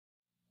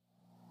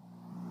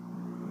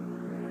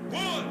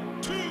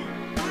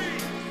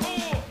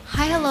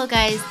Hi, hello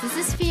guys, this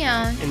is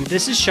Fionn. And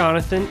this is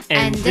Jonathan,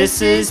 And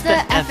this is the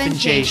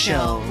F&J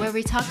Show, where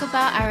we talk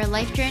about our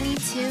life journey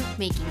to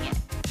making it.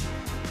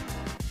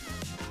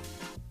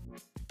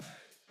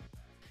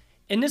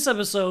 In this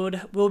episode,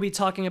 we'll be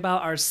talking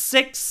about our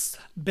sixth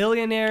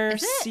billionaire,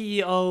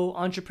 CEO,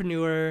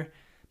 entrepreneur,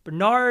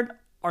 Bernard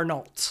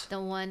Arnault.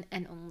 The one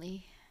and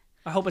only.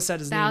 I hope I said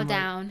his Bow name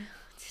down.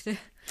 right.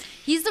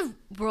 He's the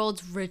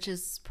world's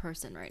richest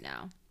person right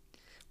now.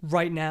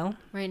 Right now?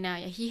 Right now,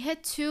 yeah. He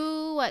hit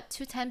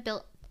 210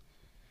 bill.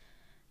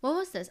 What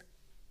was this?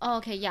 Oh,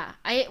 okay, yeah.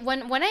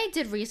 When I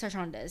did research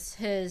on this,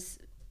 his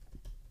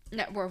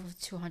net worth was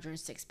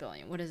 206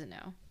 billion. What is it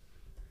now?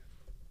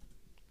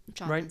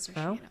 Right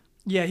now?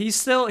 Yeah,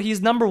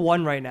 he's number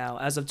one right now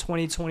as of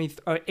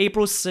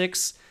April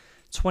 6,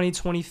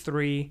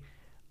 2023.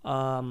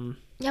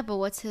 Yeah, but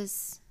what's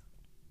his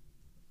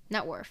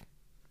net worth?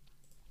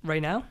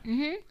 Right now?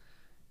 Mm-hmm.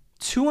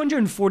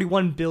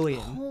 241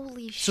 billion.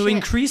 Holy shit. So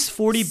increased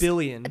 40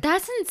 billion.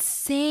 That's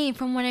insane.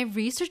 From when I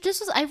researched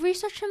I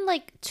researched him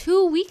like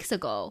 2 weeks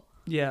ago.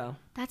 Yeah.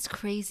 That's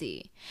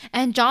crazy.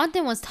 And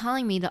Jonathan was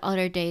telling me the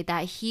other day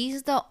that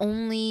he's the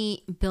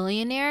only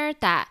billionaire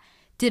that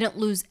didn't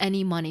lose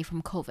any money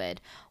from COVID.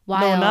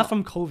 No, not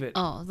from COVID.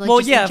 Oh, like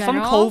well, yeah, from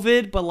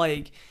COVID, but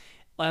like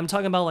I'm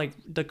talking about like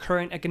the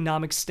current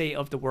economic state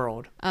of the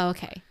world. Oh,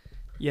 okay.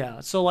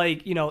 Yeah, so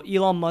like,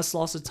 Elon Musk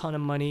lost a ton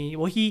of money.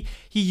 Well, he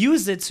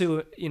used it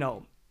to,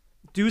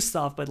 do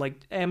stuff, but like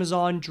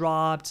Amazon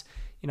dropped,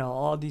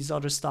 all these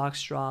other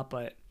stocks dropped,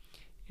 but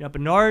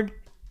Bernard,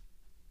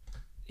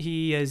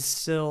 he is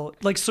still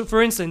like, so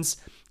for instance,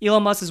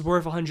 Elon Musk is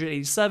worth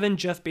 187,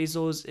 Jeff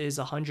Bezos is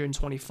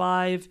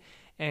 125,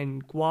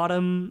 and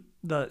Gautam,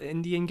 the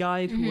Indian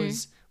guy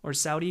or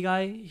Saudi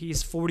guy,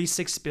 he's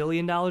 $46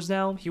 billion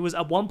now. He was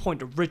at one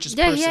point the richest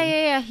person.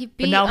 Yeah. He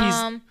beat,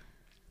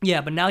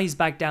 but now he's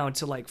back down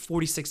to like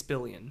 46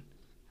 billion.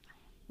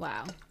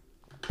 Wow.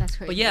 That's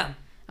crazy. But yeah.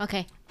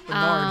 Okay.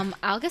 Bernard.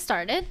 I'll get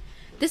started.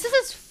 This is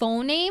his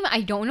phone name.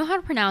 I don't know how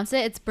to pronounce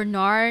it. It's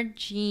Bernard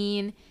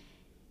Jean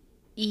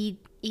I'm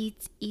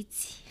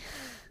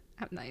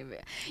not even.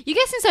 You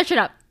guys can search it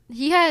up.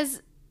 He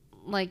has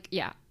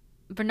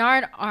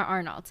Bernard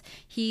Arnault.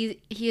 He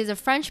is a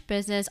French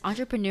business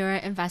entrepreneur,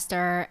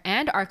 investor,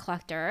 and art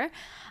collector.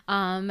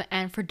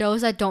 And for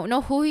those that don't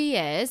know who he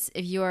is,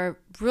 if you are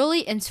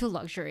really into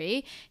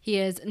luxury, he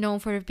is known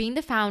for being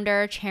the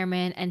founder,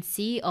 chairman, and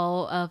CEO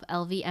of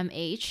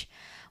LVMH,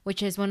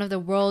 which is one of the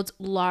world's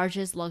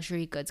largest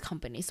luxury goods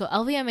companies. So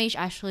LVMH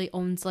actually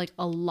owns like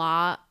a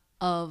lot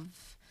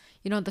of,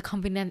 the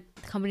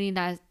company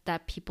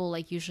that people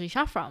like usually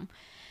shop from.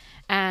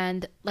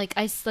 And like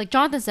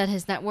Jonathan said,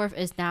 his net worth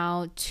is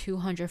now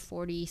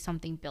 240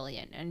 something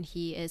billion, and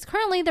he is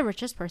currently the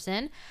richest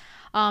person.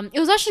 It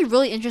was actually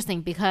really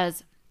interesting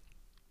because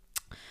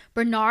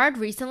Bernard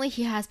recently,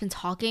 he has been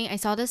talking. I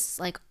saw this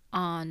like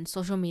on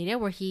social media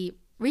where he's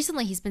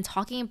been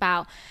talking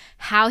about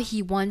how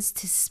he wants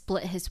to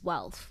split his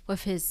wealth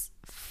with his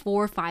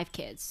 4 or 5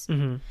 kids.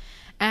 Mm-hmm.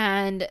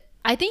 And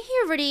I think he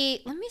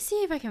already, let me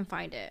see if I can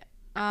find it.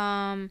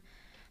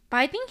 But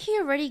I think he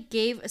already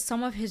gave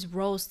some of his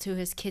roles to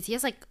his kids. He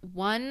has like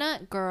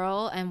 1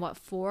 girl and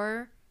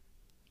 4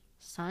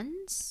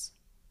 sons?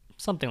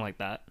 Something like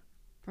that.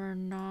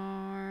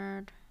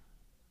 Bernard.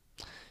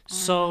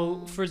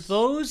 So for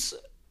those,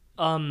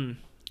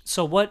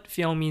 so what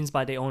Fionn means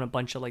by they own a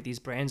bunch of like these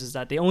brands is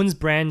that they own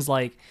brands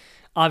like,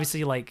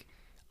 obviously like,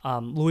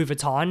 Louis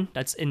Vuitton,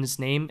 that's in his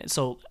name.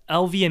 So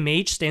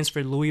LVMH stands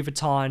for Louis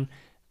Vuitton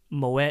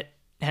Moet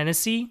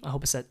Hennessy. I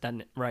hope I said that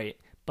right.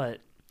 But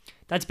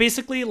that's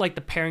basically like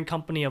the parent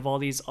company of all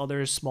these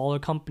other smaller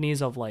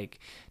companies of like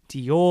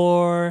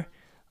Dior,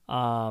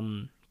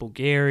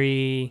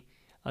 Bulgari,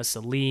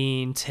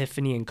 Celine,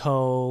 Tiffany and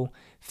Co.,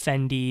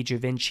 Fendi,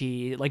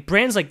 Givenchy, like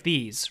brands like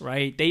these,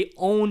 right? They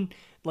own,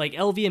 like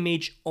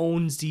LVMH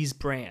owns these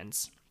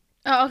brands.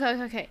 Oh,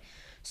 okay.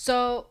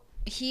 So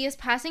he is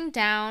passing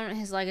down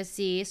his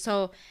legacy.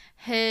 So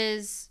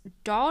his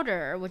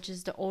daughter, which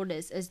is the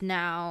oldest, is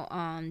now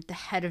the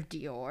head of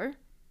Dior.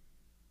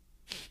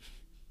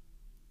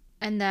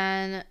 And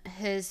then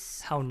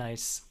his how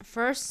nice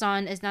first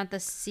son is not the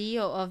CEO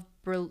of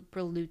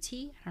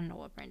Berluti. I don't know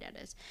what brand that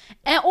is.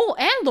 And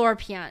Loro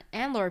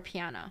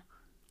Piana.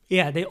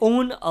 Yeah, they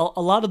own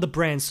a lot of the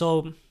brands.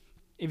 So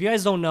if you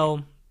guys don't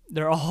know,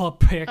 they're all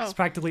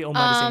practically owned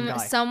by the same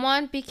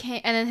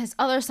guy. And then his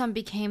other son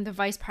became the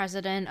vice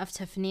president of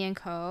Tiffany and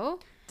Co.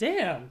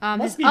 Damn.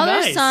 His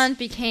other son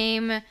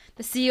became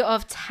the CEO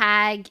of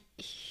Tag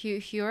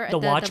Heuer, the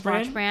watch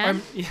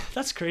brand. Yeah,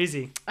 that's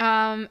crazy.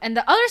 And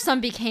the other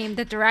son became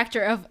the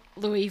director of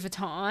Louis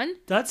Vuitton.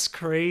 That's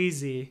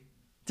crazy.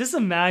 Just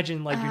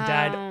imagine like your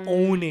dad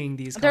owning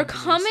these companies. They're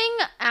coming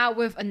out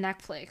with a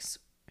Netflix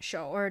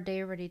show, or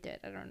they already did.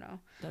 I don't know.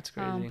 That's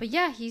crazy. But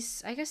yeah,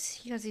 I guess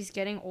because he's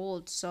getting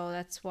old, so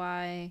that's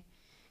why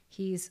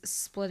he's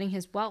splitting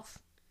his wealth.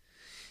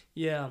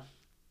 Yeah.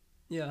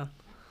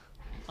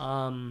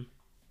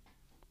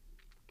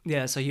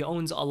 Yeah, so he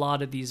owns a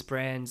lot of these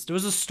brands. There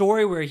was a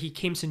story where he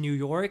came to New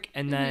York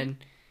and then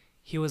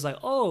he was like,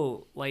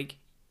 "Oh, like,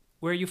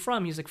 where are you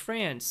from?" He's like,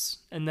 "France."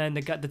 And then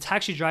the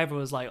taxi driver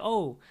was like,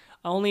 "Oh,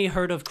 I only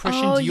heard of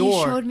Christian Oh, Dior." you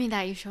showed me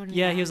that. You showed me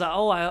Yeah, that. he was like,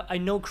 "Oh, I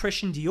know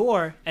Christian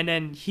Dior." And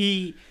then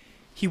he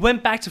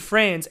went back to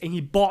France and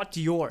he bought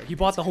Dior. He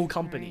bought the whole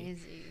company.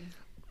 Crazy.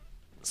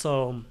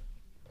 So,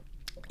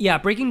 yeah,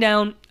 breaking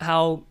down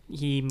how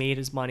he made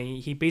his money,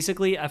 he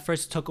basically at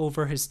first took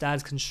over his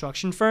dad's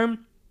construction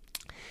firm.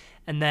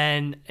 And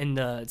then in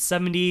the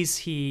 70s,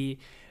 he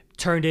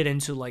turned it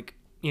into like,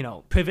 he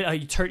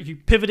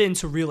pivoted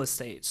into real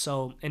estate.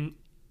 So in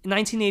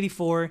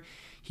 1984,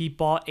 he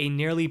bought a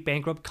nearly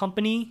bankrupt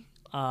company.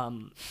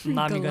 I'm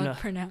not Good even luck gonna.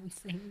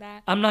 pronouncing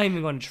that. I'm not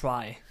even going to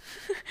try.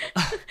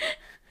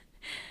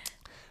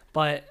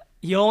 But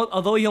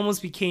although he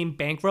almost became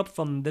bankrupt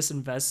from this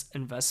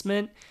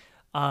investment,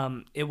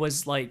 it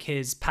was like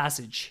his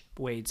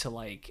passageway to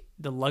like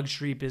the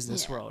luxury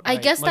business world. I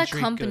Right? guess that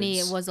Luxury company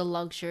goods. was a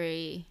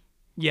luxury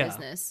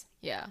business.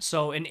 Yeah.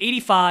 So in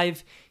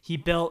 85, he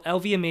built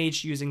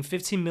LVMH using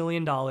 $15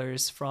 million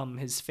from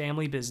his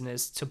family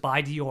business to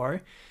buy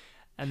Dior.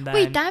 And then,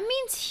 Wait, that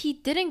means he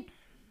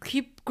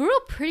grew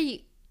up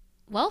pretty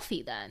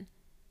wealthy then.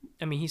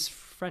 I mean, he's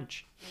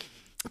French.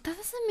 That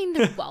doesn't mean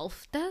the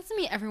wealth. That doesn't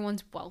mean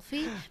everyone's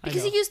wealthy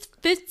because he know. used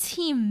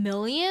 15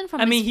 million from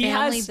I mean, his he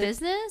family has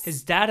business.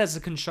 His dad has a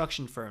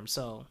construction firm,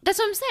 so. That's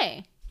what I'm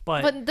saying.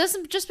 But But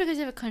doesn't just because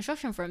you have a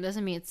construction firm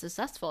doesn't mean it's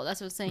successful.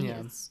 That's what I'm saying.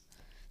 Yeah.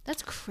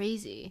 That's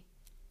crazy.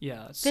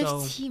 yeah,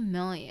 so 15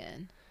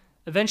 million.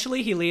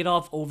 eventually he laid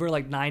off over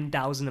like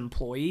 9,000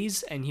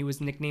 employees, and he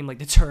was nicknamed like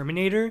the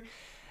Terminator.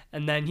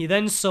 And then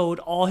he sold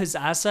all his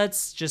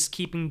assets, just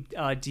keeping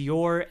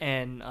Dior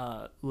and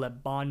Le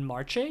Bon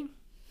Marché,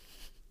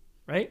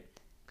 right?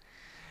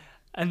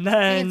 And I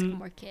think it's then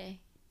Marquet.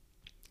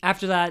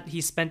 after that,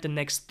 he spent the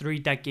next 3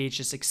 decades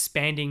just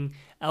expanding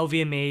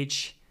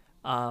LVMH,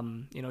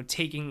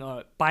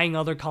 buying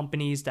other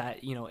companies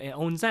that it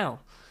owns now.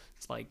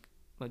 It's like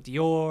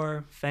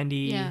Dior,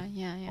 Fendi,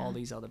 Yeah. all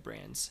these other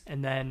brands,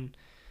 and then.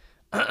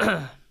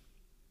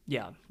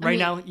 Yeah. Right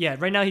now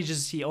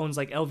he owns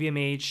like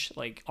LVMH,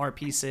 like art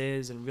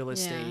pieces and real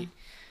estate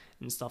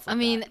and stuff like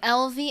that.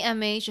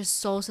 LVMH is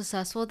so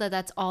successful that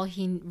that's all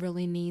he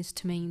really needs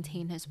to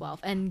maintain his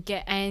wealth and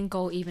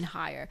go even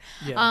higher.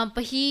 Yeah.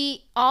 But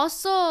he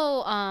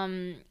also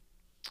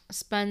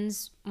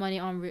spends money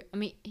on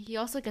he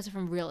also gets it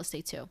from real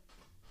estate too.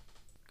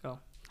 Go.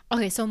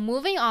 Okay, so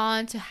moving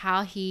on to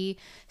how he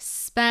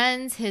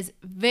spends his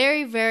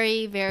very,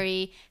 very,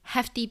 very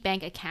hefty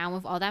bank account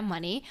with all that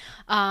money.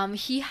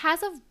 He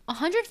has a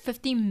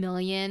 $150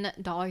 million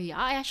yacht.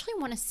 I actually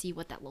want to see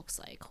what that looks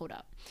like. Hold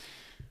up.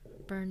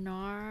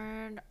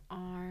 Bernard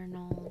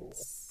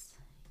Arnault's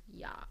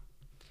yacht.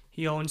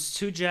 He owns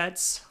 2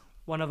 jets.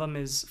 One of them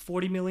is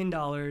 $40 million.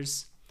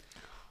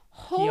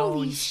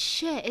 Holy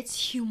shit, it's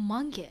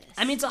humongous.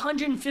 I mean, it's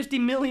 $150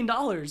 million.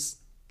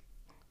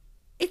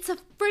 It's a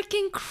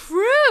freaking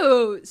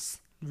cruise.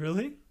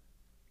 Really?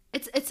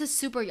 It's a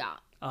super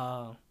yacht.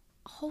 Oh.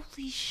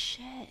 Holy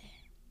shit.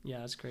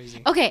 Yeah, that's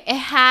crazy. Okay, it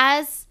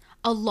has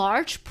a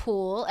large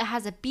pool. It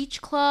has a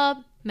beach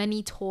club,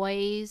 many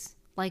toys,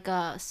 like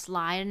a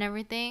slide and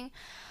everything.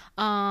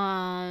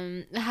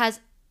 It has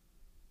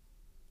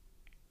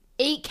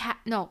 8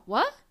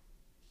 what?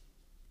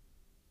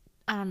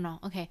 I don't know.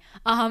 Okay.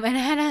 And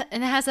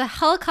it has a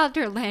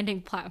helicopter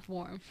landing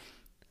platform.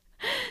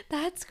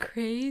 That's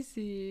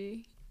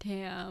crazy.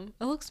 Damn.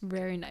 It looks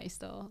very nice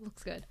though. It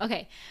looks good.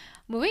 Okay.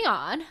 Moving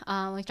on.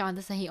 Like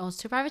Jonathan said, he owns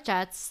 2 private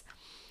jets.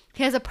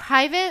 He has a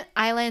private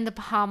island in the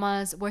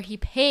Bahamas where he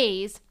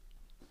pays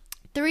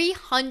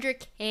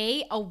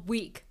 $300K a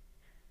week.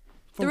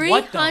 For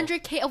what, though?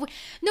 $300K a week.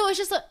 No,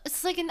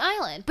 it's like an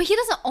island, but he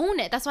doesn't own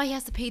it. That's why he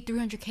has to pay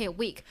 $300K a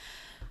week,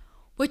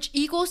 which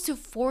equals to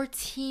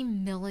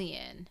 $14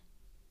 million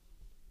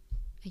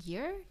a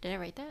year. Did I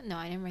write that? No,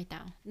 I didn't write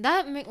down.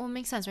 That will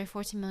make sense, right?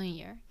 14 million a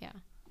year. Yeah.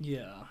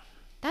 Yeah.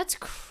 That's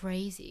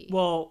crazy.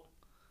 Well,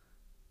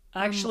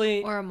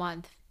 actually, or a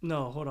month.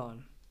 no, hold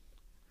on.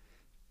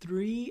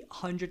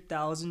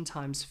 300,000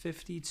 times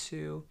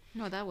 52.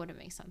 No, that wouldn't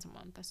make sense a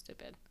month. That's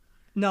stupid.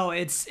 No,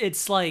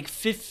 it's like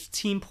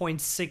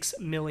 $15.6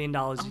 million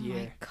a year. Oh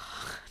my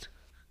god.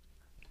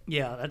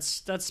 Yeah,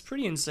 that's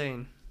pretty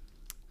insane.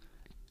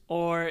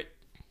 Or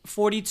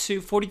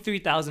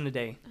 43,000 a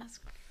day. That's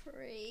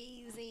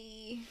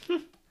crazy.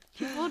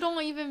 People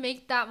don't even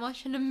make that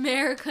much in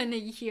America in a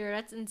year.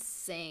 That's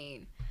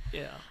insane.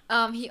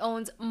 Yeah. He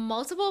owns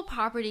multiple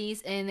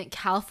properties in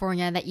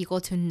California that equal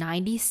to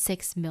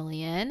 96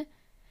 million.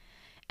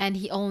 And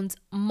he owns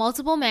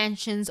multiple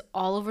mansions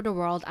all over the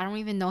world. I don't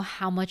even know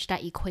how much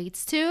that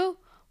equates to,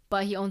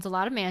 but he owns a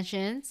lot of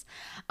mansions.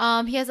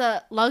 He has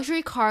a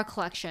luxury car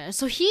collection.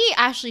 So he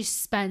actually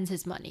spends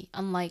his money,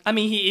 unlike... I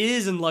mean, he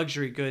is in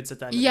luxury goods at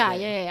that.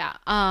 Yeah.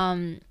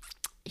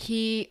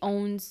 He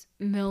owns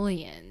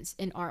millions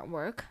in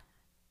artwork.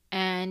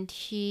 And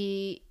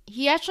he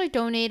actually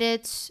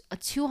donated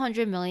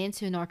 200 million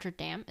to Notre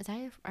Dame. Is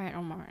that I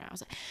don't remember now.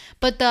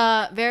 But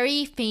the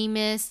very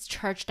famous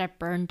church that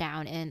burned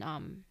down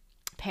in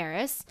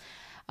Paris.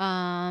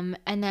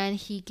 And then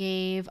he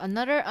gave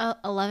another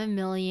 11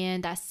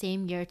 million that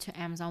same year to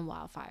Amazon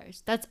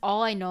wildfires. That's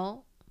all I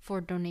know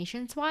for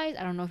donations wise.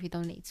 I don't know if he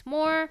donates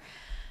more,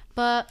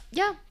 but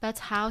yeah, that's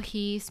how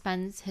he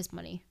spends his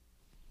money.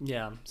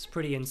 Yeah, it's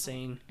pretty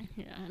insane.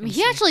 Yeah, I mean,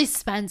 he actually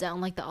spends it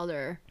on like the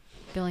other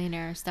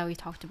billionaires that we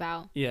talked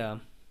about. Yeah.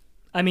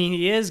 I mean,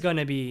 he is going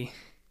to be.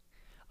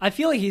 I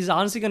feel like he's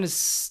honestly going to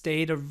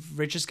stay the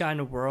richest guy in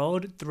the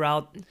world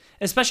throughout,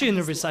 especially in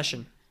the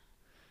recession.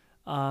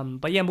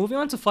 But yeah, moving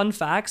on to fun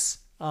facts.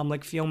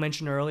 Like Theo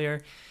mentioned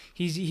earlier,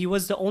 he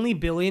was the only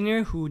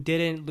billionaire who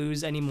didn't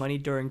lose any money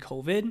during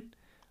COVID.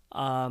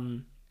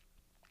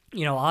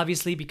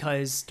 Obviously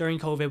because during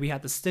COVID we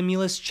had the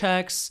stimulus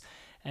checks,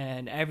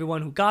 and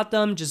everyone who got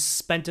them just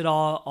spent it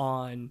all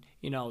on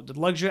the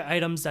luxury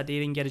items that they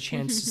didn't get a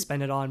chance to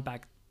spend it on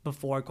back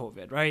before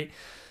COVID, right?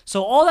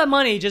 So all that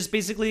money just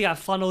basically got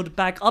funneled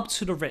back up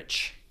to the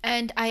rich.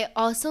 And I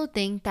also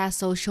think that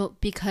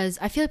because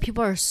I feel like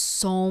people are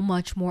so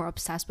much more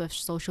obsessed with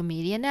social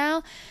media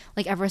now,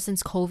 like ever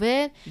since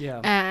COVID.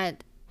 Yeah.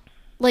 And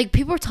like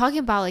people are talking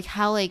about like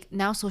how like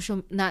now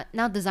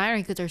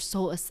designer goods are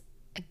so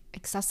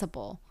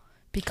accessible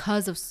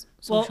because of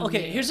social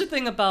media. Here's the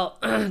thing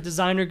about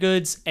designer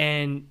goods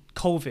and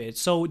COVID.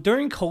 So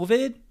during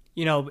COVID,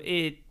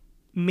 it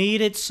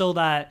made it so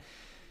that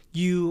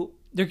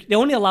they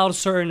only allowed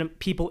certain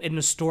people in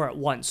the store at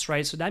once,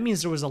 right? So that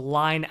means there was a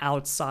line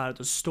outside of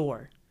the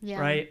store,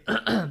 right?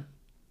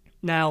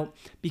 Now,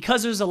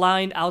 because there's a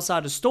line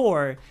outside the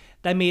store,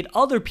 that made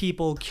other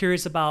people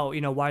curious about,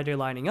 why they're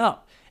lining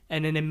up.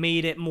 And then it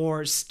made it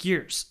more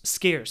scarce,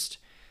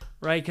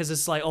 right? Because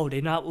it's like, oh,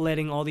 they're not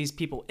letting all these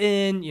people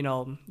in,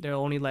 they're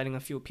only letting a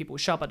few people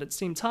shop at the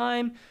same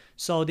time.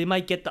 So they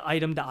might get the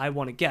item that I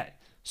want to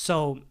get.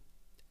 So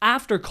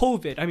after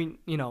COVID,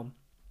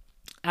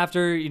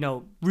 after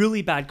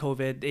really bad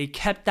COVID, they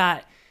kept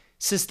that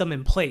system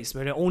in place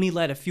where they only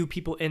let a few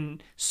people in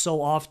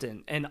so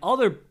often. And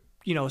other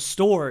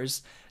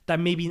stores that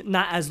maybe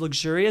not as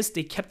luxurious,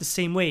 they kept the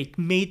same way,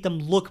 made them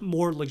look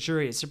more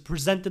luxurious. It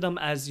presented them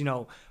as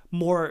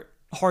more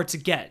hard to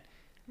get,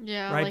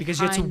 right? Like because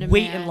you have to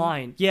wait in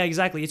line. Yeah,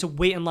 exactly. You have to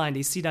wait in line.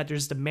 They see that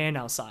there's demand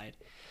outside,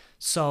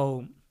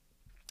 so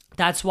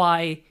that's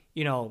why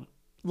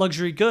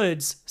luxury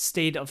goods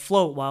stayed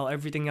afloat while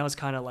everything else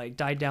kind of like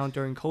died down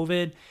during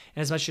COVID,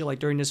 and especially like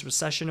during this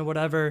recession or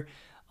whatever.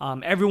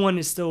 Everyone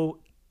is still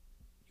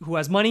who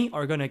has money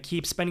are gonna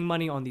keep spending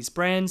money on these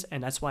brands,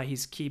 and that's why he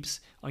keeps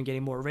on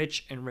getting more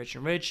rich and rich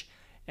and rich,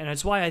 and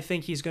that's why I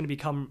think he's gonna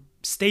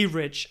stay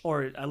rich,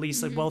 or at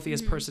least like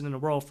wealthiest person in the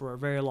world for a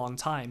very long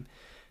time,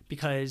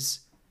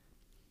 because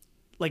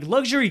like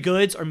luxury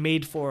goods are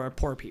made for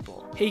poor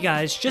people. Hey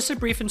guys, just a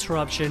brief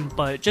interruption,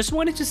 but just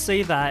wanted to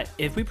say that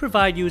if we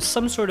provide you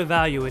some sort of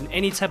value in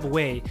any type of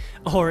way,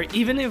 or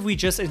even if we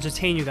just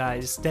entertain you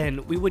guys,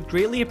 then we would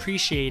greatly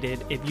appreciate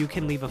it if you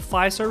can leave a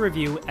 5-star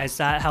review, as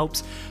that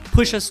helps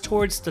push us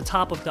towards the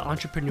top of the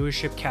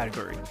entrepreneurship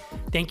category.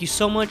 Thank you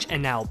so much,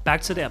 and now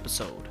back to the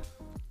episode.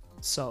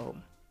 So,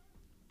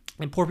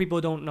 and poor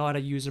people don't know how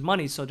to use their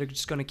money, so they're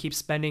just gonna keep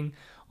spending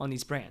on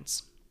these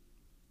brands.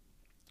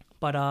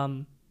 But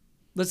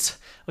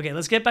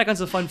let's get back onto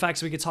the fun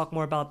facts. We could talk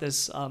more about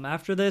this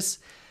after this.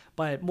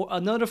 But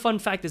another fun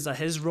fact is that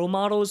his role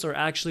models are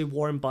actually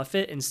Warren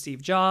Buffett and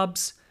Steve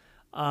Jobs.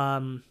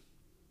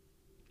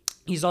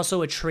 He's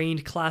also a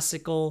trained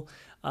classical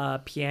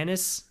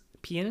pianist.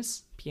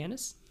 His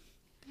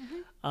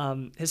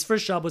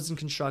first job was in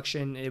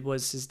construction. It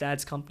was his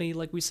dad's company,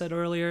 like we said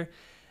earlier.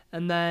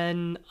 And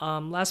then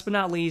last but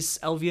not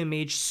least,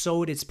 LVMH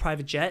sold its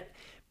private jet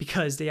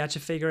because they had to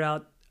figure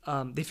out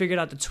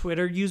the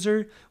Twitter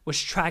user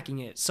was tracking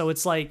it. So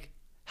it's like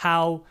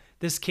how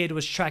this kid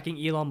was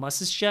tracking Elon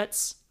Musk's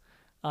jets.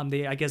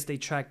 I guess they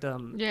tracked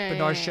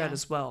Bernard's jet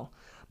as well.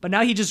 But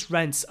now he just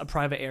rents a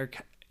private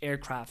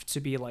aircraft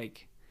to be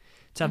like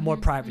to have more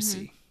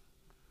privacy.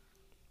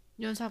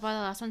 You want to talk about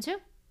the last one too?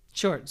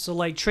 Sure. So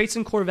like traits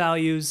and core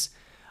values.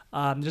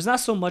 There's not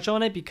so much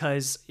on it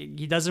because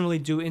he doesn't really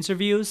do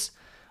interviews.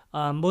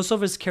 Most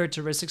of his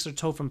characteristics are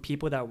told from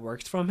people that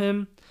worked from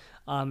him.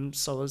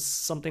 So it's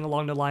something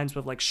along the lines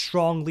with like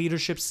strong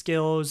leadership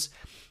skills,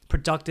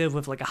 productive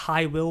with like a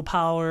high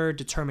willpower,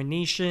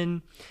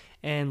 determination,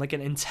 and like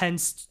an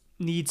intense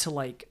need to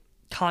like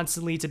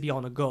constantly to be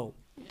on the go.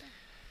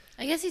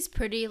 I guess he's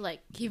pretty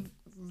like he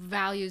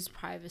values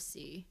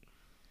privacy,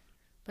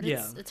 but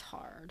it's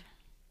hard.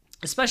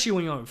 Especially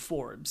when you're on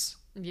Forbes.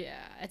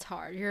 Yeah, it's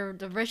hard. You're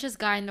the richest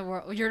guy in the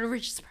world. You're the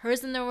richest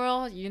person in the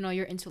world.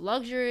 You're into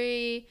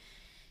luxury.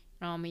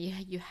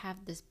 You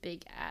have this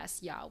big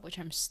ass yacht, which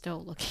I'm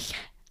still looking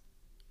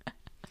at.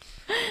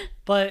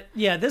 But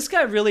yeah, this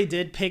guy really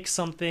did pick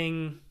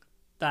something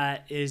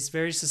that is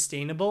very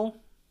sustainable.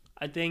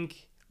 I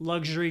think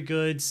luxury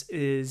goods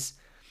is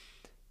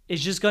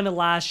just going to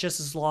last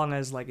just as long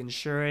as like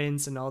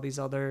insurance and all these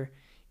other,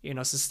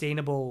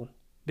 sustainable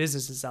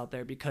businesses out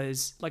there,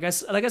 because like I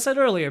said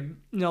earlier,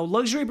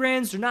 luxury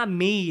brands, they're not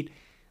made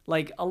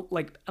like I'm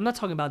not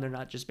talking about they're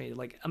not just made,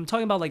 like I'm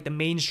talking about like the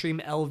mainstream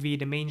LV,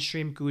 the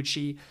mainstream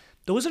Gucci.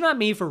 those are not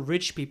made for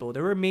rich people.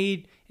 They were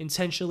made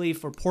intentionally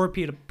for poor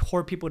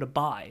people to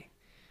buy,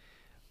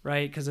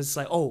 right? Because it's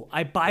like, oh,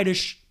 I buy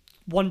this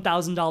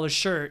 $1,000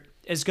 shirt.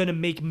 It's gonna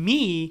make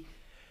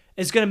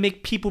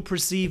people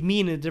perceive me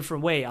in a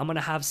different way. I'm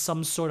gonna have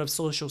some sort of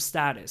social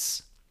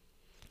status,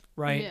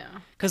 right? Yeah.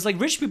 Because like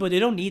rich people, they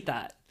don't need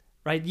that,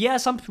 right? Yeah,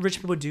 some rich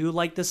people do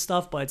like this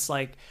stuff, but it's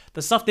like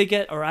the stuff they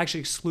get are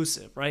actually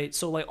exclusive, right?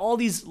 So like all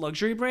these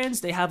luxury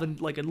brands, they have a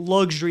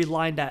luxury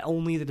line that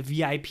only the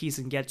VIPs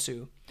can get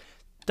to.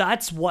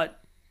 That's what,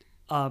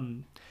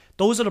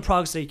 those are the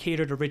products they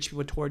cater to rich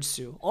people towards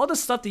to. All the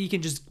stuff that you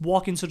can just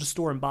walk into the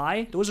store and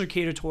buy, those are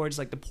catered towards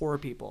like the poor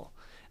people,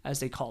 as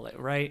they call it,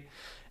 right?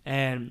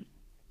 And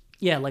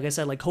yeah, like I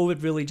said, like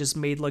COVID really just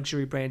made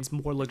luxury brands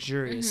more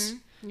luxurious.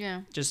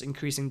 Yeah. Just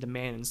increasing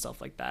demand and stuff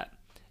like that.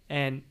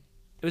 And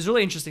it was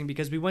really interesting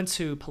because we went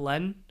to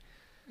Palen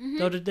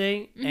the other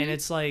day, and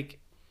it's like,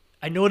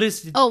 I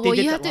noticed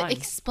you have to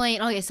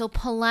explain. Okay, so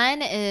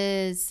Palen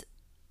is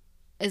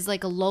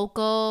like a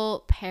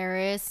local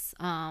Paris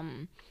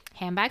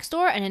handbag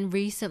store, and then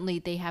recently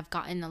they have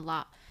gotten a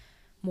lot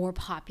more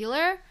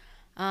popular.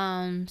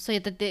 So yeah,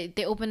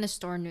 they opened a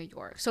store in New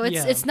York. So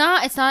it's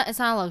not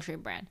a luxury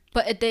brand,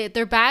 but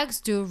their bags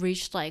do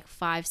reach like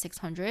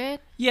 $500-600.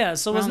 Yeah,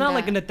 so it's not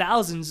like in the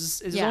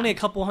thousands. It's only a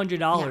couple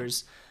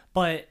 $100,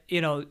 but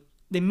you know,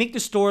 they make the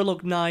store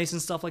look nice and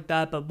stuff like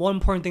that. But one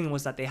important thing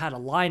was that they had a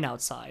line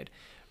outside,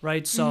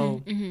 right?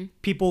 So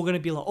people are gonna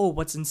be like, oh,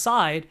 what's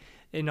inside?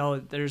 You know,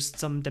 there's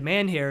some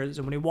demand here.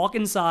 So when they walk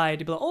inside,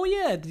 they'll be like, oh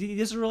yeah,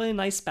 these are really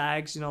nice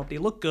bags. You know, they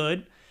look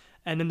good,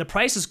 and then the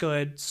price is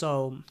good.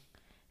 So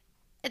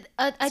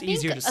I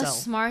think a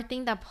smart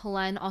thing that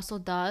Palen also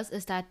does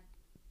is that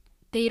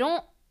they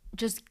don't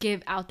just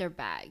give out their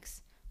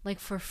bags like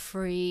for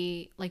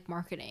free, like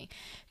marketing,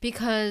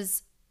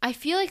 because I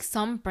feel like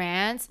some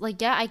brands,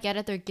 like, yeah, I get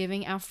it, they're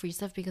giving out free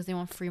stuff because they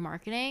want free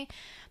marketing,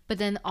 but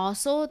then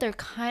also they're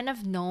kind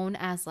of known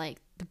as like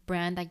the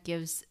brand that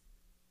gives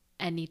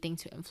anything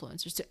to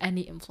influencers, to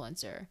any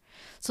influencer.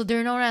 So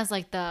they're known as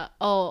like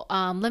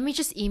let me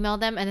just email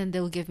them and then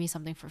they'll give me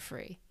something for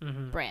free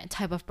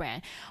type of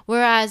brand.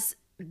 Whereas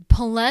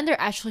Palen,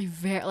 they're actually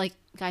very, like,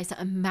 guys,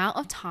 the amount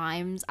of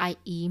times I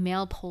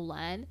email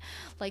Palen,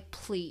 like,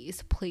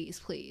 please,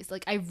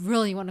 like, I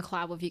really want to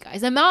collab with you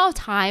guys. The amount of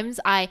times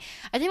I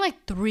think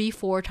like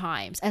 3-4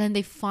 times, and then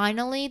the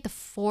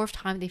 4th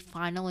time they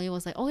finally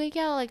was like, okay,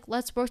 yeah, like,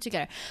 let's work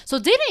together. So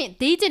they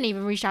didn't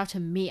even reach out to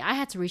me. I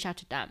had to reach out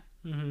to them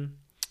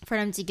for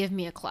them to give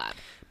me a collab.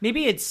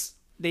 Maybe it's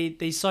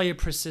they saw your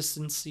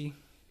persistency.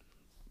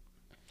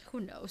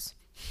 Who knows?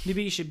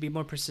 Maybe you should be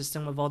more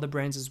persistent with all the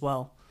brands as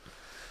well.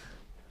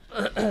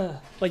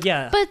 But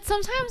yeah. But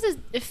sometimes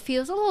it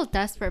feels a little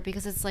desperate,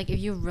 because it's like, if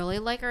you really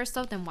like our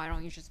stuff, then why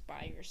don't you just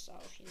buy it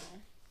yourself, you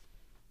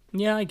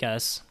know? Yeah, I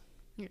guess.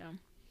 Yeah.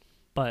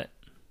 But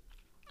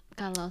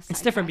got a little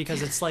it's different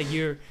because it's like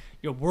you're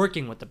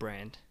working with the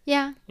brand.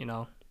 Yeah. You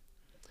know?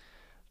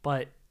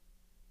 But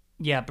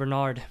yeah,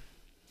 Bernard.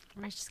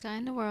 Richest guy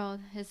in the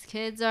world. His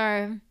kids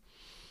are...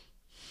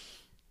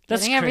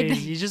 That's crazy.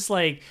 Everything. You just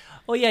like,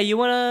 oh yeah, you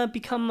want to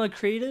become a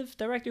creative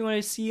director? You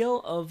want to be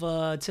CEO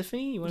of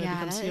Tiffany? You want to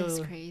become CEO? Yeah, that is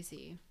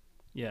crazy.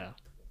 Yeah.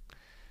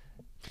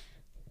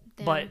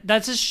 Damn. But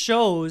that just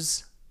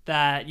shows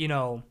that, you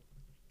know,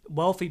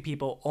 wealthy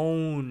people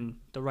own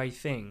the right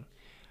thing,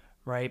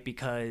 right?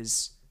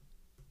 Because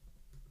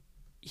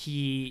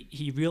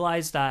he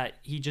realized that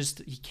he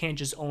can't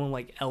just own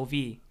like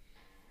LV,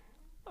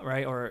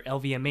 right? Or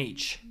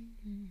LVMH.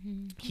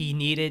 He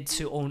needed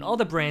to own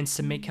other brands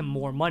to make him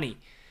more money.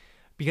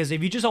 Because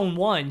if you just own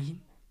one,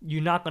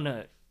 you're not going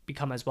to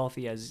become as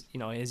wealthy as, you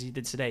know, as he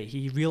did today.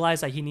 He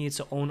realized that he needed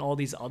to own all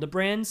these other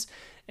brands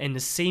in the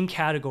same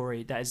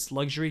category that is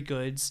luxury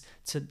goods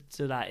so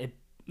that it,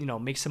 you know,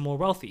 makes him more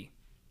wealthy.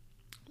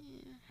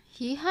 Yeah.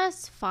 He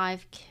has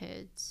 5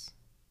 kids.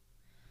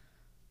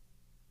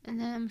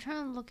 And then I'm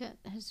trying to look at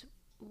his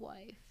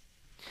wife.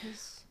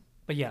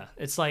 But yeah,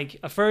 it's like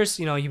at first,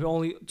 you know, he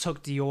only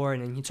took Dior,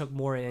 and then he took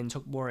more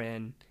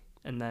in,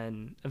 and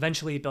then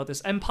eventually he built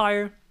this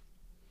empire.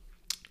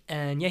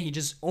 And yeah, he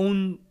just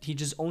owned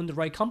the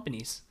right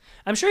companies.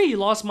 I'm sure he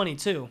lost money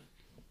too.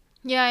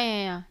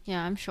 Yeah,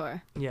 I'm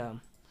sure. Yeah.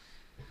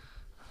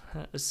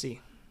 Let's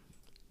see.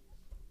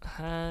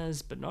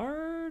 Has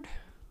Bernard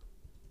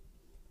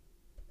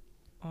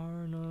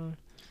Arnault?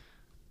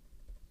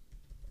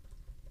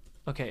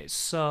 Okay,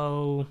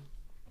 so.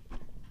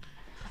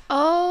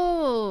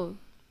 Oh,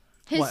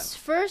 his what?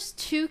 First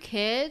 2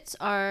 kids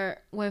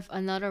are with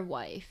another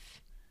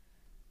wife,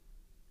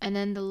 and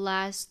then the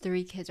last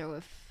 3 kids are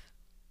with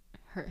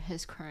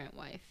his current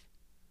wife.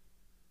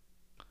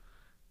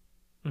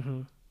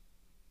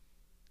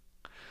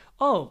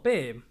 Oh,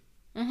 babe.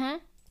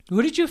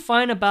 What did you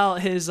find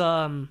about his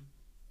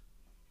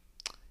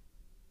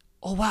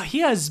Oh wow, he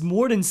has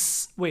more than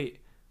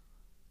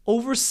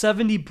over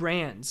 70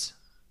 brands.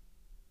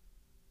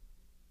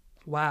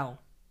 Wow.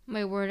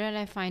 Wait, where did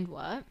I find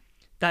what?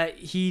 That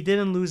he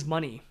didn't lose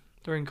money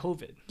during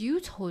COVID. You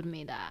told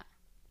me that.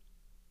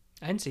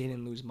 I didn't say he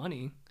didn't lose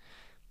money.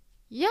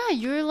 Yeah,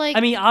 you're like. I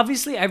mean,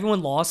 obviously,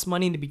 everyone lost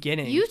money in the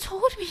beginning. You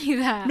told me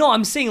that. No,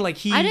 I'm saying like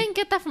he. I didn't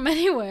get that from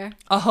anywhere.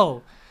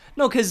 Oh,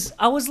 no, because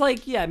I was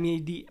like, yeah, I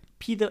mean,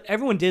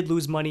 everyone did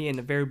lose money in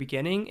the very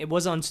beginning. It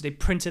wasn't until they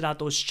printed out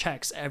those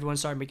checks everyone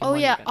started making money.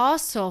 Oh yeah. Again.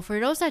 Also, for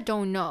those that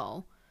don't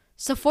know,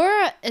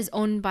 Sephora is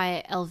owned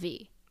by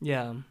LV.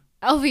 Yeah.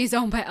 LV is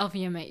owned by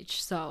LVMH,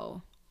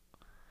 so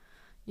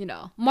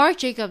Marc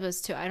Jacobs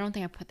is too. I don't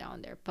think I put that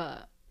on there,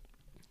 but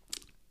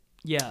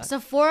yeah,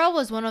 Sephora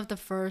was one of the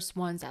first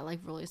ones that like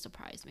really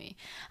surprised me.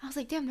 I was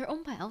like, damn, they're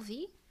owned by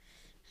LV.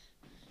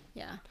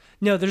 Yeah.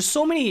 No, there's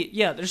so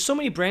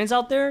many brands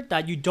out there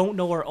that you don't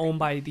know are owned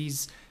by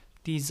these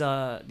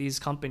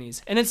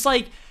companies, and it's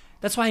like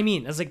that's what I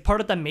mean. It's like part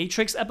of the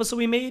Matrix episode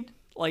we made.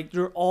 Like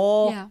they're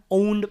all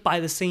owned by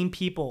the same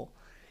people.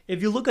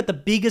 If you look at the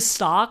biggest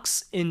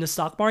stocks in the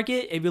stock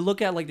market, if you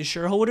look at like the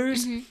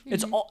shareholders,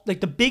 it's all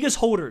like the biggest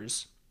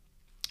holders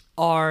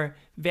are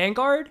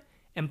Vanguard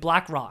and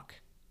BlackRock.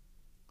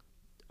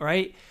 All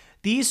right,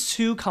 these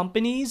two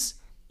companies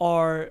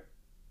are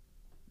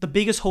the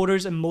biggest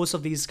holders in most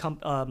of these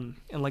in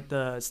like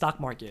the stock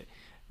market,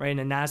 right? In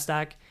the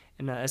Nasdaq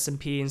and the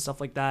S&P and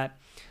stuff like that.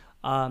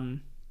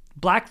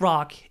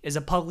 BlackRock is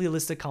a publicly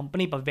listed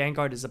company, but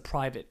Vanguard is a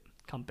private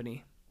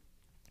company.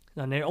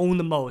 And they own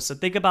the most. So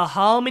think about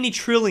how many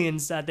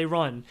trillions that they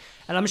run.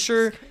 And I'm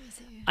sure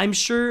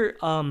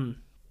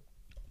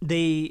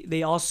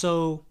they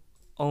also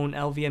own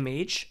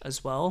LVMH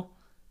as well.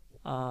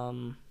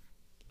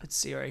 Let's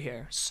see right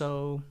here.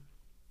 So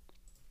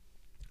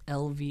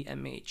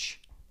LVMH.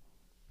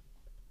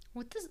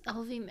 What does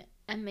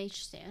LVMH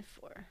stand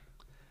for?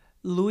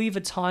 Louis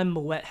Vuitton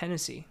Moet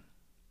Hennessy.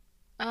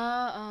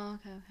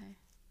 Okay.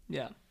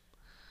 Yeah.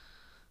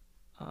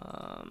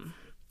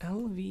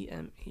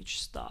 LVMH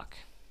stock.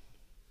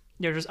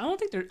 Yeah, I don't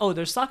think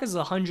their stock is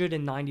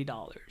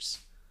 $190.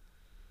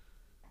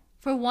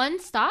 For one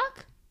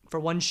stock? For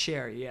one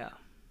share, yeah.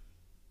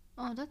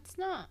 Oh, that's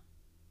not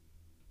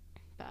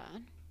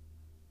bad.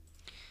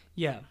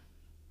 Yeah.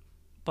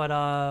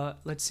 But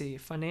let's see.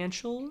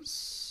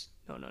 Financials.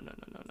 No.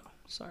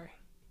 Sorry.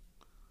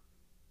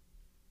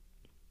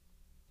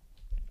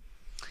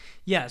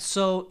 Yeah,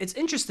 so it's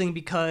interesting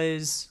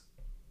because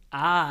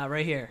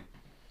right here.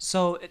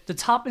 So the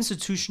top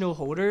institutional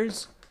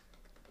holders,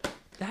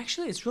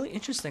 actually it's really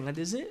interesting. Like,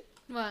 is it?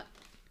 What?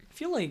 I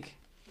feel like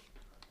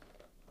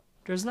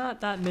there's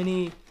not that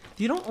many.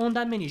 You don't own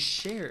that many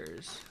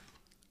shares,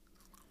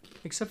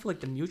 except for like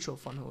the mutual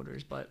fund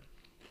holders. But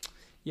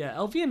yeah,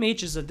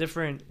 LVMH is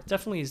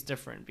definitely is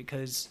different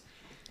because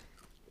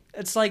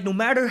it's like no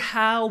matter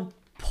how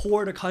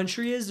poor the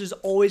country is, there's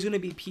always going to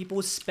be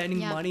people spending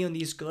money on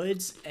these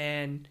goods,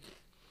 and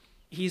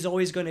he's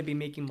always going to be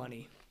making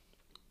money.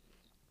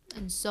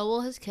 And so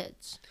will his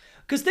kids.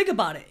 Because think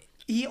about it.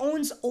 He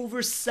owns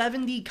over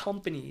 70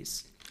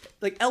 companies.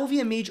 Like,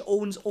 LVMH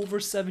owns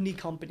over 70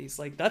 companies.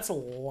 Like, that's a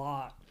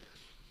lot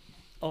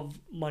of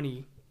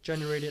money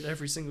generated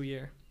every single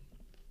year.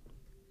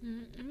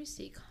 Let me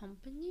see.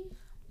 Company?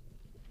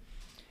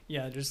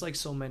 Yeah, there's, like,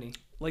 so many.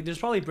 Like, there's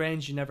probably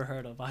brands you never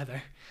heard of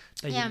either.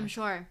 Yeah, I'm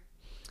sure.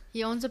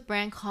 He owns a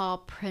brand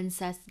called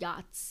Princess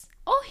Yachts.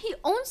 Oh, he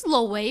owns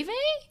Loewe?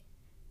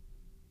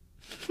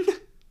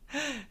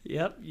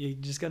 Yep, you're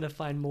just gonna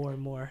find more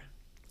and more.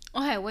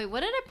 Okay, wait, what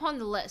did I put on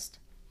the list?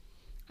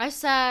 I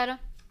said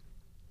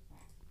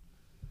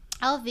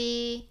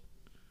LV.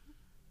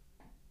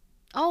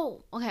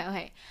 Oh,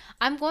 okay.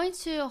 I'm going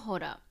to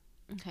hold up.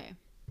 Okay.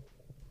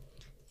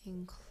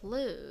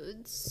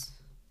 Includes.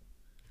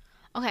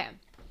 Okay.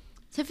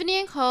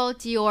 Tiffany & Co.,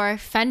 Dior,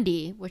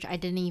 Fendi, which I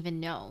didn't even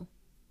know.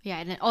 Yeah,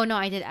 I didn't. Oh no,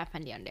 I did add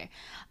Fendi on there.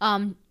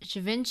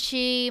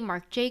 Givenchy,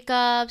 Marc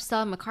Jacobs,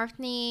 Stella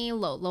McCartney,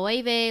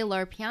 Loewe,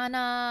 Loro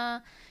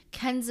Piana,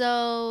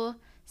 Kenzo,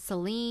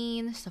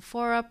 Celine,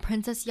 Sephora,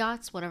 Princess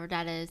Yachts, whatever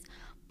that is,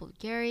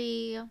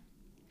 Bulgari.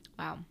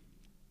 Wow,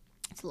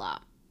 it's a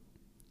lot.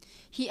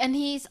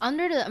 He's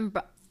under the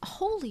umbrella.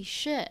 Holy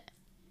shit.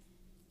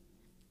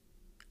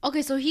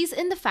 Okay, so he's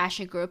in the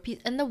fashion group, he's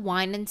in the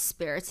wine and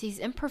spirits, he's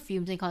in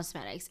perfumes and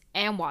cosmetics,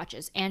 and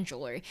watches, and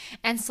jewelry,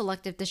 and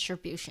selective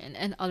distribution,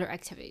 and other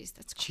activities.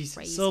 That's Jesus.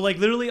 crazy. So, like,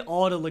 literally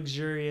all the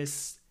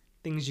luxurious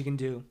things you can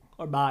do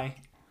or buy.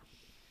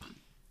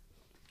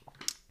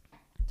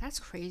 That's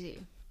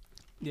crazy.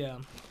 Yeah.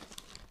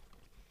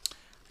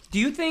 Do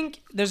you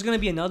think there's going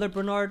to be another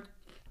Bernard?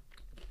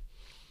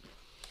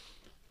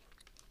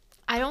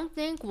 I don't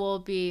think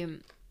we'll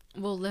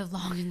live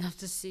long enough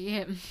to see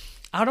him.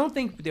 I don't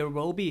think there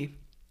will be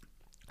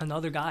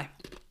another guy.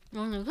 You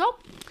don't think so?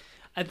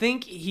 I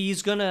think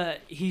he's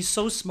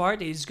so smart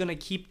that he's gonna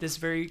keep this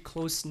very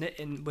close knit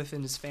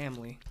within his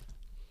family.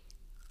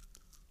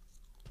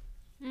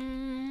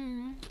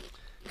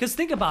 Because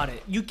think about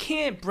it. You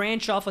can't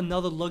branch off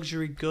another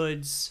luxury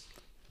goods,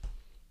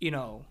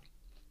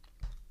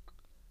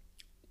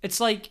 It's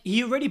like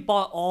he already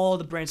bought all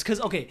the brands. Because,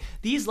 okay,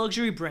 these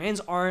luxury brands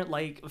aren't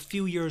like a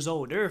few years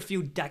old. They're a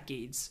few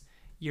decades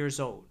years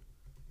old.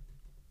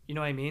 You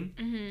know what I mean?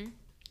 Mm-hmm.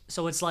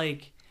 So it's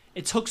like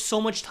it took so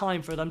much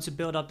time for them to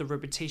build up the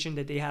reputation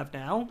that they have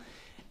now.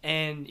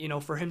 And, you know,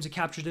 for him to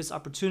capture this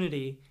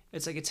opportunity,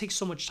 it's like it takes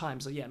so much time.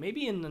 So yeah,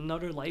 maybe in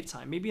another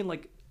lifetime, maybe in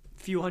like a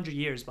few hundred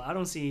years, but I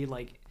don't see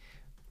like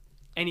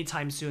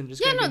anytime soon.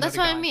 Yeah, no, that's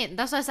what I mean.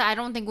 That's why I said I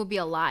don't think we'll be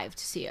alive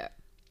to see it.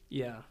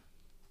 Yeah.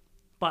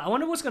 But I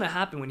wonder what's going to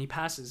happen when he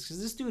passes, because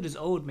this dude is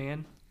old,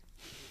 man.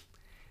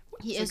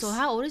 He is. So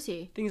how old is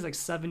he? I think he's like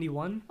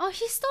 71. Oh,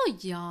 he's still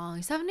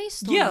young. 70 is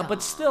still young. Yeah,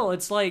 but still,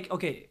 it's like,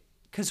 okay,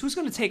 because who's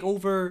going to take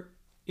over,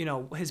 you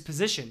know, his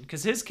position?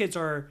 Because his kids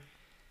are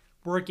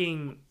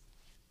working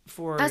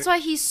for... That's why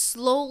he's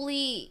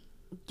slowly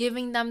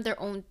giving them their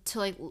own, to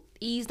like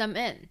ease them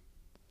in.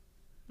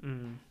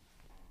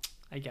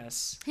 I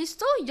guess. He's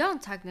still young,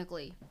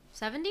 technically.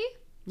 70?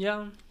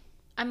 Yeah.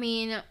 I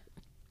mean,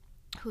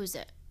 who is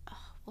it?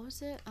 What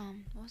was it?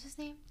 What was his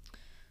name?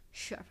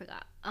 Shoot, I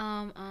forgot.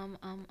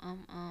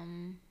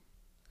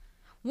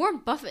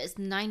 Warren Buffett is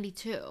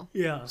 92.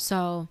 Yeah.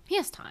 So he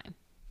has time.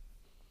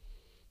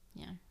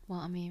 Yeah. Well,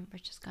 I mean,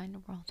 richest guy in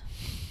the world.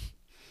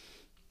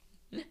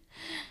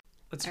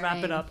 Let's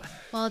wrap it up.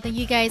 Well, thank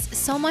you guys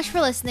so much for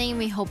listening.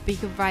 We hope we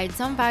could provide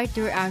some value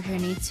through our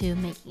journey to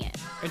making it.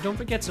 And don't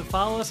forget to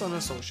follow us on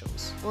the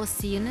socials. We'll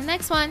see you in the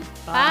next one.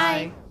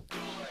 Bye. Bye.